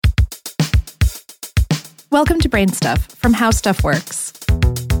Welcome to Brain Stuff from How Stuff Works.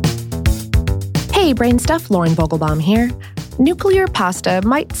 Hey, Brain Stuff, Lauren Vogelbaum here. Nuclear pasta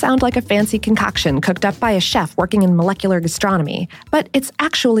might sound like a fancy concoction cooked up by a chef working in molecular gastronomy, but it's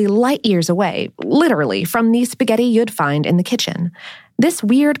actually light years away, literally, from the spaghetti you'd find in the kitchen. This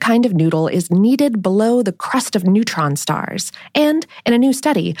weird kind of noodle is kneaded below the crust of neutron stars. And in a new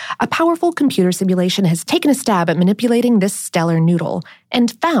study, a powerful computer simulation has taken a stab at manipulating this stellar noodle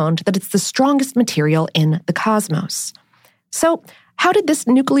and found that it's the strongest material in the cosmos. So, how did this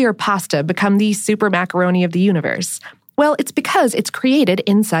nuclear pasta become the super macaroni of the universe? Well, it's because it's created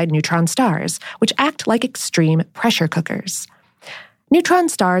inside neutron stars, which act like extreme pressure cookers. Neutron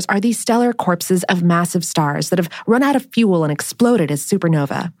stars are the stellar corpses of massive stars that have run out of fuel and exploded as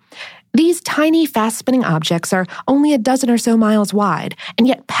supernova. These tiny, fast-spinning objects are only a dozen or so miles wide, and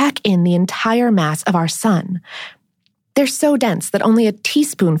yet pack in the entire mass of our sun. They're so dense that only a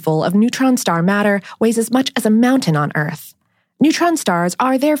teaspoonful of neutron star matter weighs as much as a mountain on Earth. Neutron stars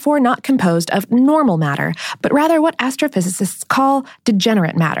are therefore not composed of normal matter, but rather what astrophysicists call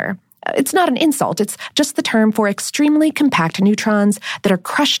degenerate matter. It's not an insult, it's just the term for extremely compact neutrons that are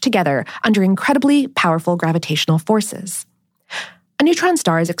crushed together under incredibly powerful gravitational forces. A neutron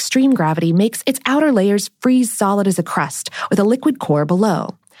star's extreme gravity makes its outer layers freeze solid as a crust, with a liquid core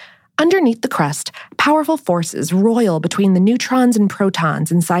below. Underneath the crust, powerful forces roil between the neutrons and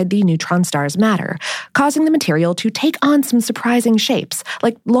protons inside the neutron star's matter, causing the material to take on some surprising shapes,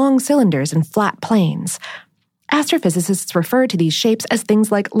 like long cylinders and flat planes. Astrophysicists refer to these shapes as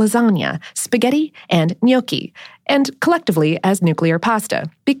things like lasagna, spaghetti, and gnocchi, and collectively as nuclear pasta,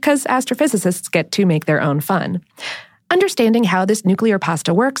 because astrophysicists get to make their own fun. Understanding how this nuclear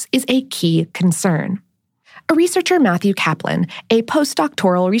pasta works is a key concern. A researcher, Matthew Kaplan, a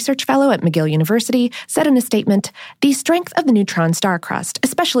postdoctoral research fellow at McGill University, said in a statement, "The strength of the neutron star crust,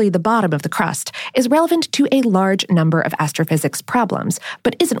 especially the bottom of the crust, is relevant to a large number of astrophysics problems,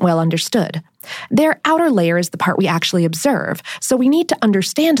 but isn't well understood. Their outer layer is the part we actually observe, so we need to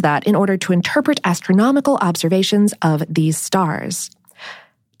understand that in order to interpret astronomical observations of these stars."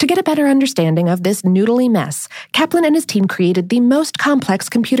 To get a better understanding of this noodly mess, Kaplan and his team created the most complex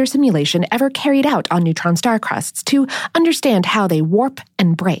computer simulation ever carried out on neutron star crusts to understand how they warp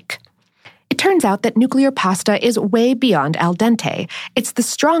and break. It turns out that nuclear pasta is way beyond al dente. It's the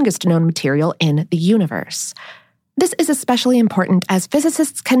strongest known material in the universe. This is especially important as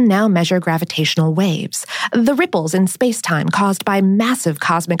physicists can now measure gravitational waves, the ripples in space-time caused by massive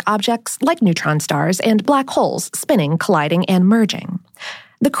cosmic objects like neutron stars and black holes spinning, colliding, and merging.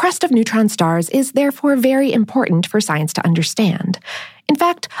 The crust of neutron stars is therefore very important for science to understand. In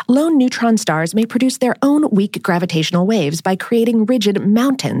fact, lone neutron stars may produce their own weak gravitational waves by creating rigid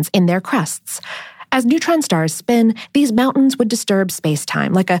mountains in their crusts. As neutron stars spin, these mountains would disturb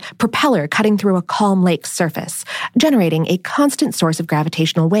space-time like a propeller cutting through a calm lake's surface, generating a constant source of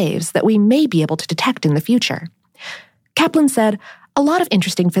gravitational waves that we may be able to detect in the future. Kaplan said, "A lot of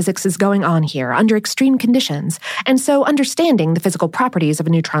interesting physics is going on here under extreme conditions, and so understanding the physical properties of a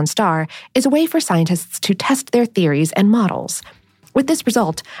neutron star is a way for scientists to test their theories and models. With this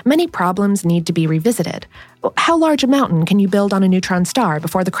result, many problems need to be revisited. How large a mountain can you build on a neutron star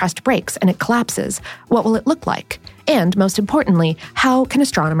before the crust breaks and it collapses? What will it look like? And most importantly, how can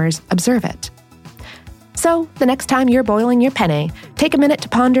astronomers observe it?" So, the next time you're boiling your penne, take a minute to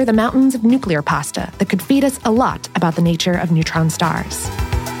ponder the mountains of nuclear pasta that could feed us a lot about the nature of neutron stars.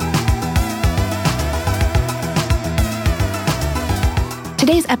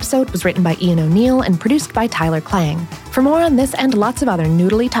 Today's episode was written by Ian O'Neill and produced by Tyler Klang. For more on this and lots of other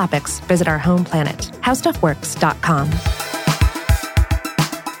noodly topics, visit our home planet, howstuffworks.com.